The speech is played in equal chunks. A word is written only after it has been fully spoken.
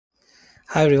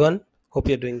Hi everyone, hope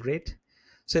you're doing great.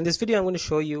 So in this video, I'm going to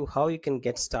show you how you can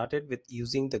get started with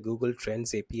using the Google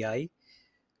Trends API.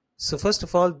 So first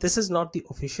of all, this is not the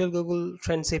official Google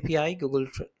Trends API. Google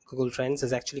Trends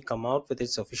has actually come out with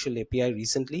its official API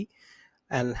recently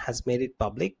and has made it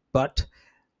public, but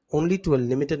only to a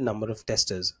limited number of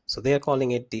testers. So they are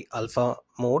calling it the alpha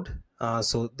mode.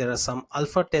 So there are some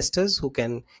alpha testers who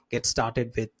can get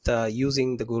started with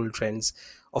using the Google Trends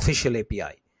official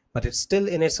API, but it's still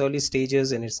in its early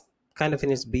stages and it's kind of in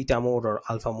its beta mode or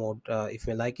alpha mode, if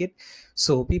you like it.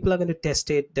 So people are going to test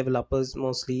it, developers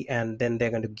mostly, and then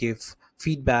they're going to give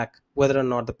feedback whether or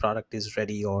not the product is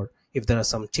ready or if there are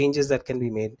some changes that can be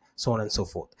made, so on and so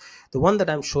forth. The one that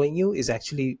I'm showing you is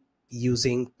actually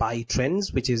using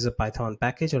PyTrends, which is a Python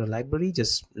package or a library.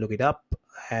 Just look it up,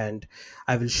 and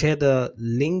I will share the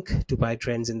link to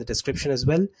PyTrends in the description as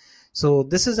well. So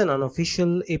this is an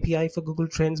unofficial API for Google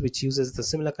Trends, which uses the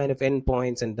similar kind of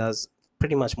endpoints and does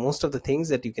pretty much most of the things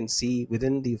that you can see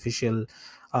within the official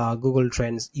Google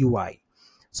Trends UI.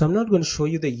 So I'm not going to show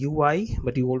you the UI,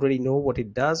 but you already know what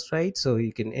it does, right? So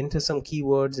you can enter some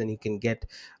keywords and you can get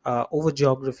over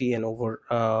geography and over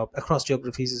across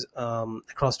geographies,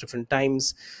 across different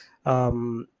times,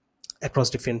 um, across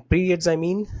different periods. I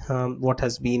mean, what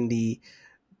has been the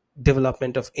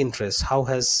development of interest? How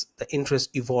has the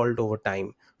interest evolved over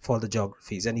time for the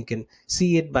geographies? And you can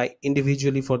see it by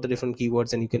individually for the different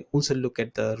keywords, and you can also look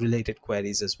at the related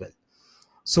queries as well.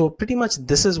 So pretty much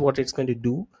this is what it's going to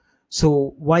do.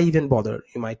 So why even bother,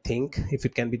 you might think, if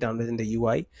it can be done within the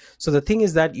UI? So the thing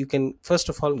is that you can first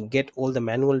of all get all the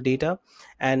manual data,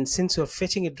 and since you're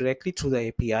fetching it directly through the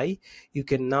API, you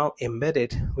can now embed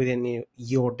it within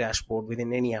your dashboard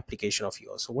within any application of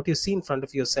yours. So what you see in front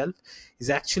of yourself is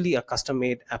actually a custom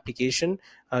made application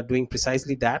doing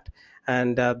precisely that.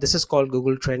 And this is called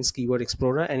Google Trends Keyword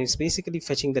Explorer, and it's basically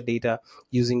fetching the data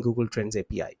using Google Trends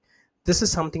API. This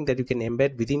is something that you can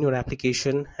embed within your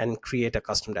application and create a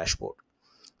custom dashboard.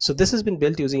 So this has been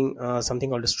built using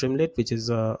something called a Streamlit, which is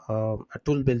a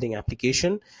tool building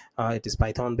application. It is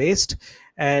Python based,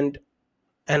 and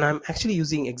I'm actually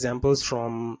using examples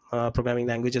from programming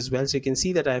language as well. So you can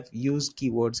see that I've used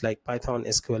keywords like Python,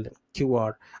 SQL, and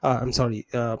QR.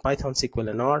 Python, SQL,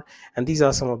 and R. And these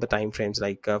are some of the time frames,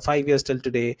 like 5 years till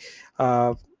today,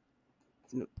 uh,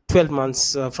 12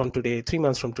 months from today, 3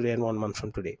 months from today, and 1 month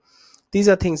from today. These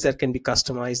are things that can be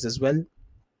customized as well,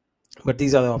 but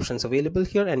these are the options available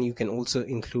here. And you can also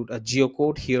include a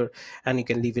geocode here, and you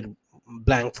can leave it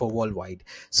blank for worldwide.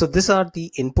 So these are the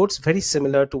inputs, very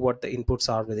similar to what the inputs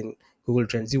are within Google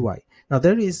Trends UI. Now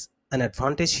there is an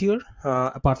advantage here,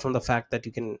 apart from the fact that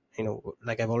you can,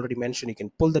 like I've already mentioned, you can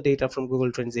pull the data from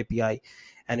Google Trends API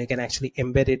and you can actually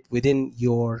embed it within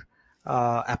your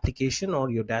application or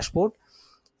your dashboard.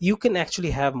 You can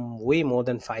actually have way more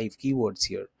than 5 keywords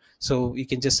here. So you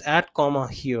can just add comma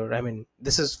here. I mean,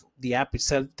 this is the app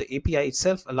itself. The API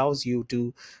itself allows you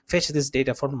to fetch this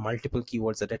data for multiple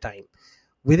keywords at a time.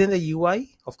 Within the UI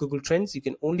of Google Trends, you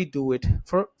can only do it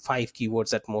for 5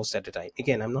 keywords at most at a time.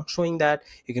 Again, I'm not showing that.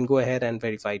 You can go ahead and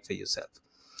verify it for yourself.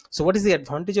 So what is the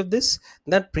advantage of this?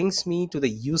 That brings me to the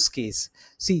use case.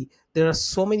 See, there are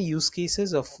so many use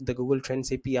cases of the Google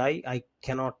Trends API. I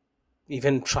cannot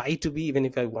even try to be, even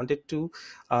if I wanted to,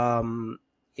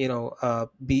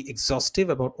 be exhaustive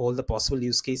about all the possible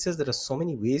use cases. There are so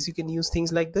many ways you can use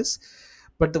things like this,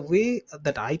 but the way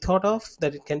that I thought of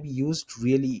that it can be used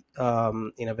really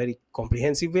in a very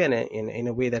comprehensive way, and in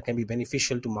a way that can be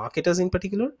beneficial to marketers in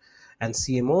particular, and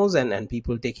CMOs, and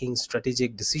people taking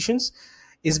strategic decisions,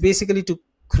 is basically to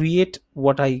create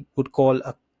what I would call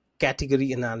a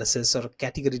category analysis or a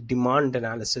category demand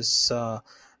analysis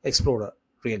explorer,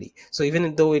 really. So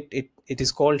even though it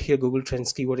is called here Google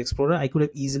Trends Keyword Explorer, I could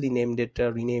have easily named it,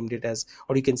 renamed it as,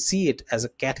 or you can see it as a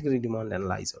category demand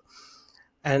analyzer.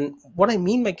 And what I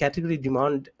mean by category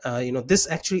demand, this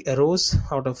actually arose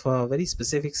out of a very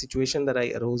specific situation that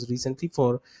I arose recently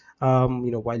for,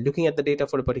 while looking at the data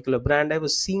for a particular brand. I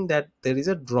was seeing that there is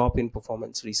a drop in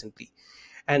performance recently,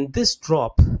 and this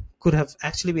drop could have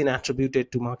actually been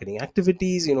attributed to marketing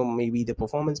activities. Maybe the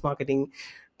performance marketing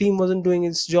team wasn't doing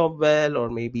its job well, or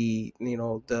maybe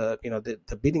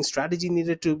the bidding strategy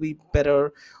needed to be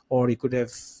better, or you could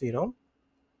have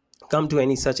come to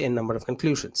any such n number of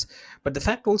conclusions. But the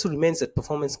fact also remains that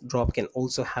performance drop can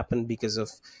also happen because of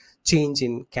change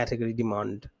in category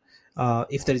demand.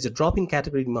 If there is a drop in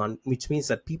category demand, which means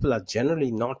that people are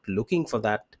generally not looking for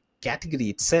that category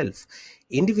itself,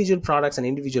 individual products and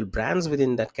individual brands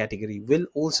within that category will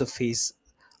also face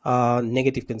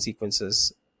negative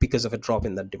consequences because of a drop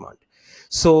in that demand.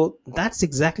 So that's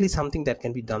exactly something that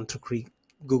can be done through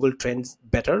Google Trends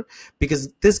better,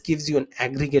 because this gives you an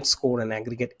aggregate score, an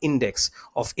aggregate index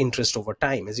of interest over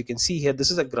time. As you can see here,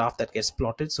 this is a graph that gets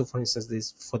plotted. So for instance,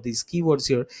 this for these keywords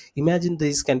here, imagine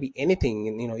this can be anything.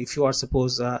 And, if you are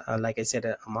suppose like I said,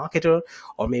 a marketer,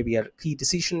 or maybe a key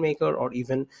decision maker, or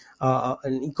even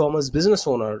an e-commerce business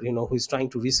owner, who is trying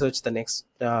to research the next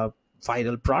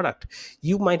viral product,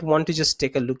 you might want to just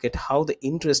take a look at how the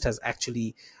interest has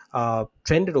actually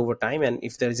trended over time, and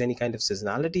if there is any kind of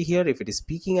seasonality here, if it is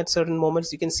peaking at certain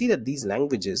moments. You can see that these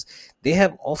languages, they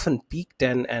have often peaked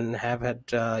and have had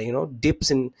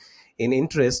dips in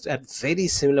interest at very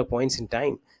similar points in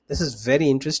time. This is very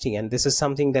interesting, and this is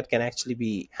something that can actually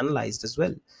be analyzed as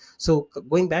well. So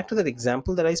going back to that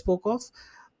example that I spoke of,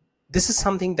 this is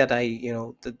something that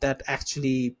that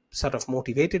actually sort of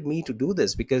motivated me to do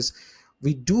this, because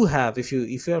we do have, if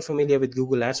you are familiar with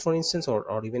Google Ads, for instance,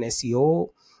 or even SEO,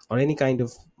 or any kind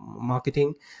of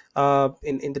marketing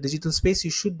in the digital space,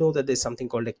 you should know that there's something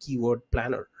called a keyword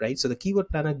planner, right? So the keyword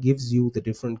planner gives you the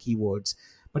different keywords,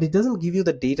 but it doesn't give you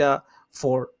the data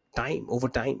for time over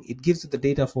time. It gives you the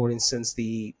data, for instance,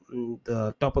 the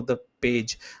top of the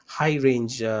page high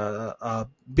range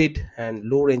bid and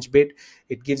low range bid.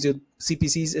 It gives you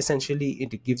CPCs, essentially.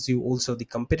 It gives you also the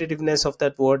competitiveness of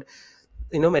that word,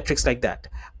 metrics like that,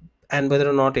 and whether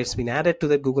or not it's been added to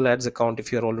the Google Ads account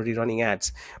if you're already running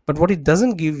ads. But what it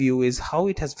doesn't give you is how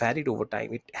it has varied over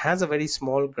time. It has a very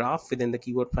small graph within the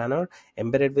keyword planner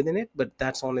embedded within it, but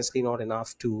that's honestly not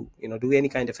enough to do any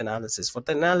kind of analysis. For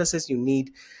the analysis, you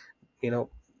need you know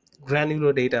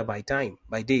granular data by time,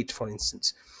 by date, for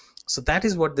instance. So that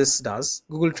is what this does.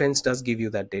 Google Trends does give you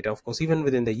that data, of course, even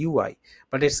within the UI,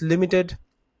 but it's limited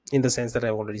in the sense that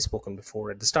I've already spoken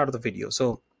before at the start of the video.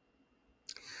 So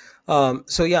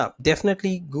yeah,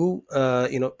 definitely go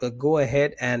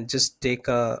ahead and just take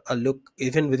a look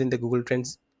even within the Google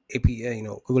Trends API,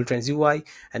 Google Trends UI,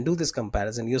 and do this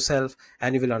comparison yourself,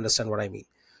 and you will understand what I mean.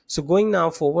 So going now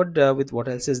forward with what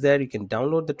else is there, you can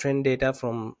download the trend data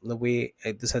from the way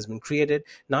this has been created.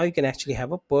 Now you can actually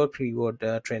have a per keyword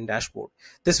trend dashboard.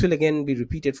 This will again be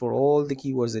repeated for all the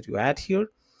keywords that you add here.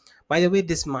 By the way,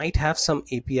 this might have some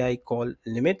API call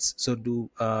limits, so do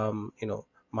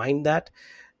mind that,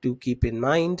 to keep in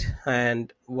mind.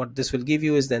 And what this will give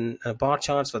you is then bar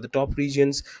charts for the top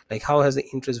regions, like how has the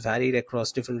interest varied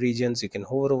across different regions. You can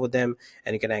hover over them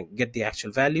and you can get the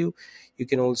actual value. You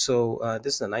can also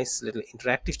this is a nice little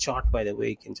interactive chart, by the way.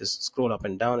 You can just scroll up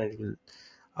and down and it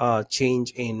will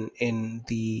change in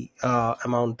the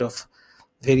amount of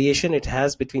variation it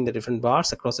has between the different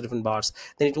bars, across the different bars.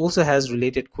 Then it also has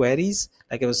related queries,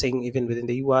 like I was saying, even within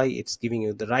the UI, it's giving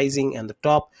you the rising and the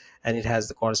top, and it has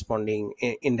the corresponding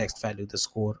indexed value, the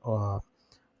score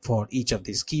for each of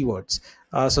these keywords.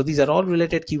 So these are all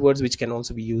related keywords which can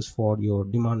also be used for your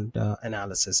demand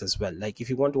analysis as well. Like if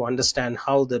you want to understand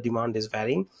how the demand is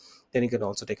varying, then you can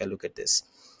also take a look at this.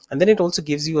 And then it also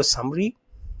gives you a summary,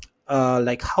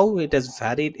 like how it has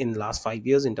varied in the last 5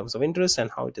 years in terms of interest, and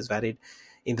how it has varied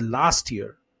in the last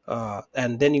year.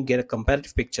 And then you get a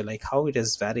comparative picture, like how it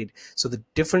has varied. So the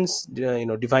difference,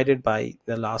 divided by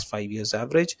the last 5 years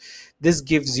average, this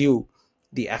gives you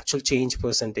the actual change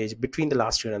percentage between the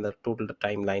last year and the total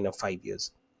timeline of 5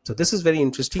 years. So this is very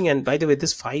interesting. And by the way,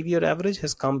 this 5 year average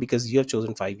has come because you have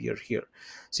chosen 5 year here.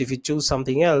 So if you choose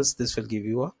something else, this will give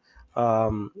you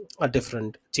a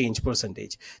different change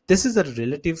percentage. This is a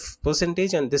relative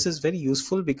percentage, and this is very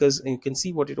useful because you can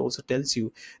see what it also tells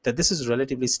you, that this is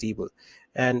relatively stable.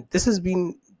 And this has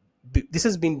been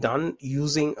done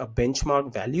using a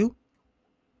benchmark value,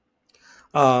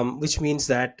 which means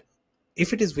that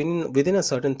if it is within a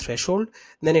certain threshold,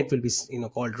 then it will be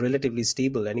called relatively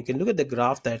stable. And you can look at the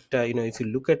graph that if you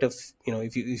look at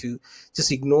if you just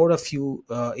ignore a few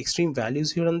extreme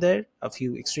values here and there, a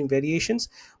few extreme variations,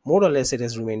 more or less it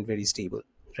has remained very stable,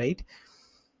 right?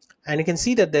 And you can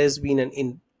see that there's been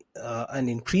an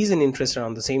increase in interest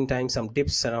around the same time, some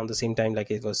dips around the same time,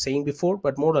 like I was saying before,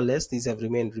 but more or less these have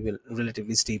remained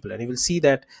relatively stable. And you will see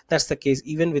that that's the case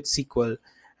even with SQL,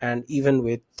 and even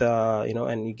with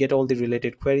and you get all the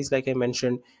related queries like I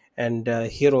mentioned. And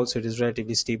here also it is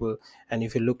relatively stable. And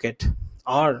if you look at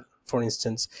R, for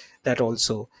instance, that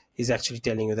also is actually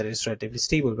telling you that it's relatively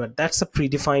stable, but that's a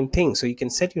predefined thing, so you can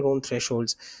set your own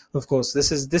thresholds. Of course,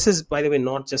 this is by the way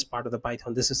not just part of the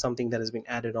Python. This is something that has been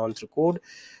added on through code.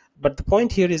 But the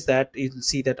point here is that you'll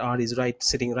see that R is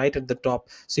sitting right at the top.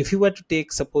 So if you were to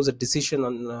take, suppose, a decision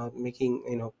on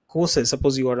making courses,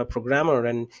 suppose you are a programmer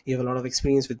and you have a lot of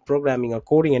experience with programming or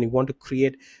coding, and you want to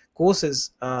create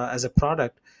courses as a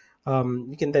product,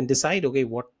 you can then decide, okay,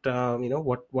 what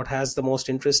has the most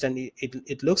interest. And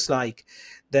it looks like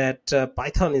that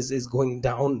Python is going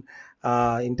down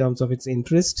in terms of its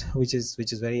interest, which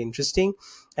is very interesting.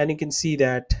 And you can see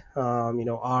that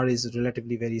R is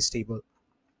relatively very stable.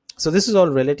 So this is all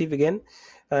relative again,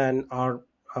 and R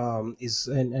is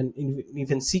and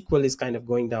even SQL is kind of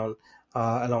going down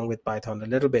along with Python a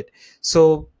little bit.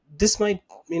 So this might,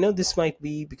 this might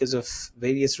be because of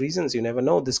various reasons. You never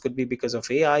know. This could be because of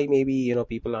AI. Maybe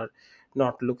people are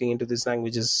not looking into these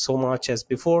languages so much as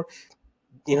before.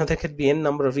 There could be n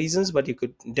number of reasons, but you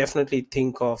could definitely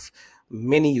think of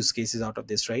many use cases out of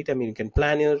this, right? I mean, you can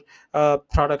plan your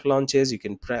product launches, you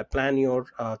can plan your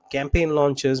campaign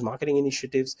launches, marketing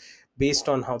initiatives based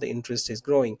on how the interest is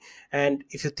growing. And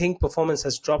if you think performance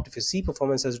has dropped, if you see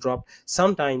performance has dropped,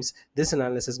 sometimes this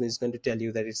analysis is going to tell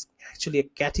you that it's actually a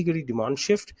category demand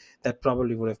shift that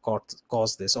probably would have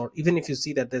caused this. Or even if you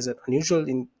see that there's an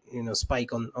unusual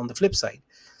spike on the flip side,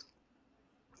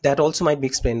 that also might be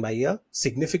explained by a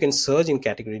significant surge in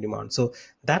category demand. So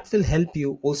that will help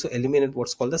you also eliminate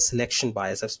what's called the selection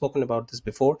bias. I've spoken about this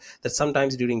before, that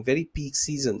sometimes during very peak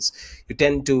seasons, you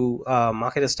tend to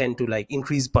marketers tend to like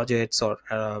increase budgets, or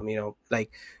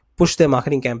like push their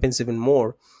marketing campaigns even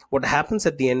more. What happens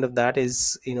at the end of that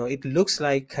is, it looks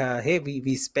like, hey,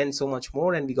 we spent so much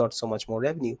more and we got so much more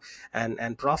revenue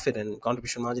and profit and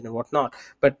contribution margin and whatnot.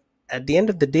 But at the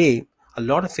end of the day, a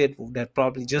lot of it that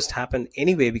probably just happened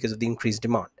anyway because of the increased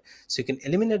demand. So you can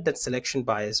eliminate that selection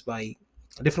bias by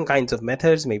different kinds of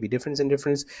methods, maybe difference in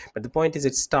difference. But the point is,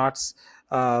 it starts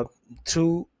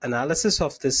through analysis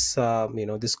of this,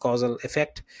 this causal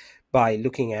effect by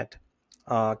looking at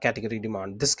category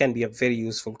demand. This can be a very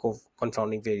useful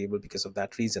confounding variable because of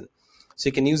that reason. So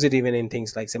you can use it even in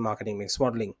things like, say, marketing mix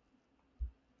modeling.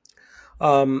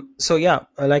 So yeah,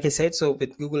 like I said, so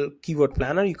with Google Keyword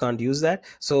Planner you can't use that.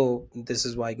 So this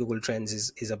is why Google Trends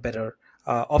is a better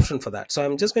option for that. So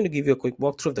I'm just going to give you a quick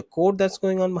walkthrough of the code that's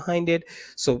going on behind it.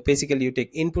 So basically, you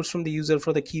take inputs from the user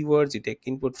for the keywords, you take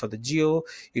input for the geo,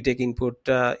 you take input,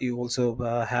 you also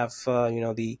have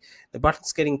the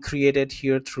buttons getting created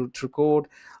here through code,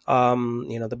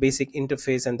 the basic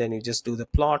interface, and then you just do the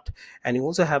plot. And you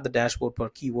also have the dashboard per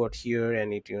keyword here,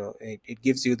 and it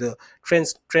gives you the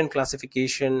trend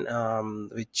classification,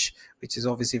 which is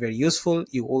obviously very useful.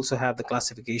 You also have the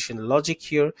classification logic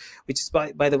here, which is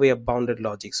by the way a bounded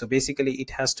logic. So basically,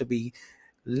 it has to be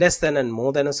less than and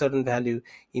more than a certain value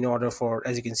in order for,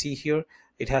 as you can see here,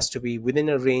 it has to be within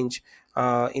a range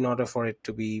in order for it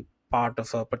to be part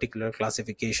of a particular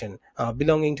classification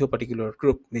belonging to a particular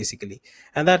group, basically.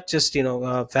 And that just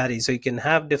varies. So you can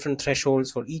have different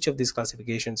thresholds for each of these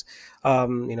classifications.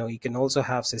 You can also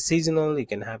have, say, seasonal, you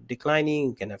can have declining,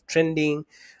 you can have trending,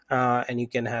 and you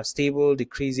can have stable,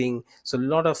 decreasing. So a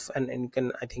lot of, and you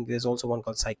can, I think there's also one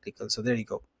called cyclical. So there you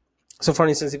go. So for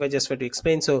instance, if I just were to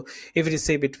explain, so if it is,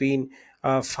 say, between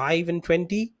 5 and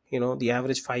 20, the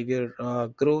average 5-year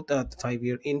growth,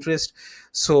 5-year interest.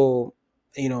 So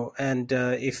and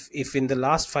if in the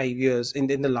last 5 years, in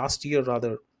the last year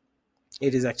rather,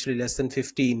 it is actually less than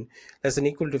 15, less than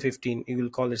equal to 15, you will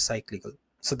call it cyclical.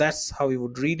 So that's how you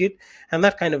would read it. And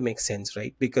that kind of makes sense,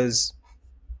 right? Because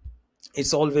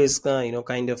it's always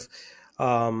kind of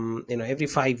every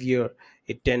 5 year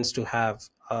it tends to have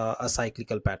a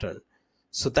cyclical pattern.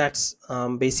 So that's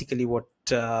basically what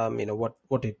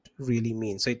it really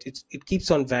means. So it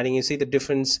keeps on varying. You see the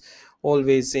difference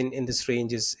always in this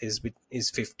range is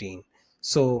 15.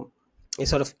 So it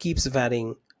sort of keeps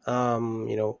varying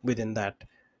within that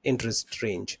interest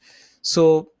range.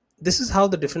 So this is how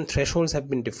the different thresholds have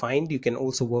been defined. You can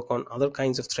also work on other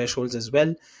kinds of thresholds as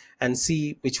well and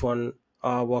see which one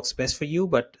works best for you.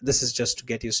 But this is just to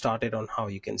get you started on how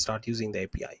you can start using the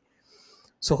API.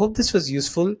 So hope this was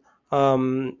useful.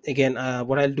 Again,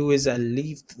 what I'll do is I'll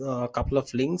leave a couple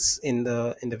of links in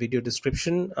the video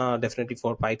description, definitely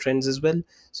for PyTrends as well.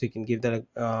 So you can give that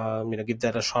give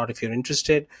that a shot if you're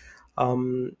interested.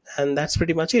 And that's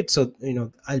pretty much it. So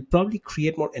I'll probably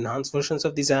create more enhanced versions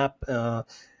of this app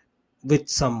with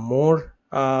some more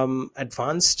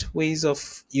advanced ways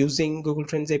of using Google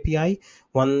Trends API.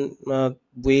 One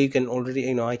way you can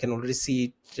already, I can already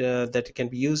see it, that it can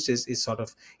be used is sort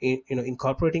of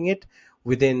incorporating it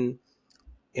within,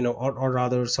 or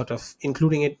rather sort of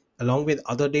including it along with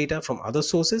other data from other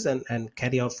sources, and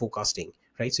carry out forecasting,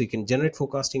 right? So you can generate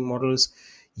forecasting models,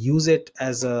 use it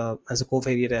as a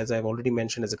covariate, as I've already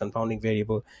mentioned, as a confounding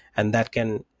variable, and that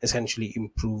can essentially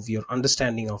improve your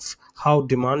understanding of how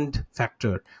demand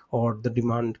factor, or the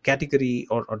demand category,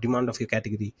 or demand of your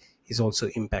category is also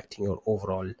impacting your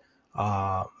overall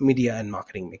media and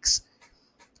marketing mix.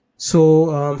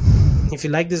 So if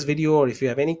you like this video, or if you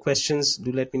have any questions,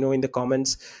 do let me know in the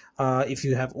comments. If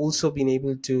you have also been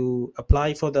able to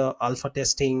apply for the alpha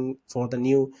testing for the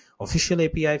new official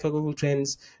API for Google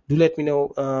Trends, do let me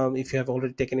know if you have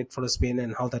already taken it for a spin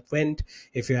and how that went.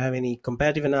 If you have any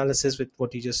comparative analysis with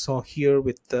what you just saw here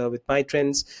with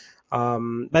PyTrends.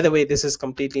 By the way, this is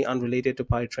completely unrelated to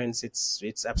PyTrends.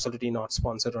 It's absolutely not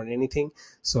sponsored or anything.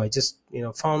 So I just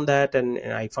found that, and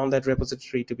I found that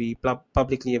repository to be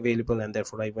publicly available, and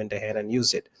therefore I went ahead and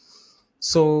used it.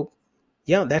 So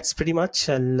yeah, that's pretty much.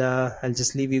 I'll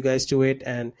just leave you guys to it,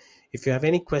 and if you have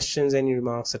any questions, any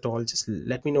remarks at all, just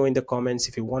let me know in the comments.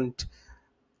 If you want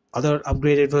other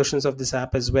upgraded versions of this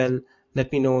app as well,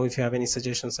 let me know if you have any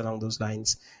suggestions along those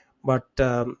lines. But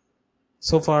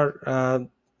so far,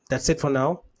 that's it for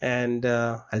now, and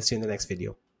I'll see you in the next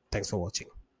video. Thanks for watching.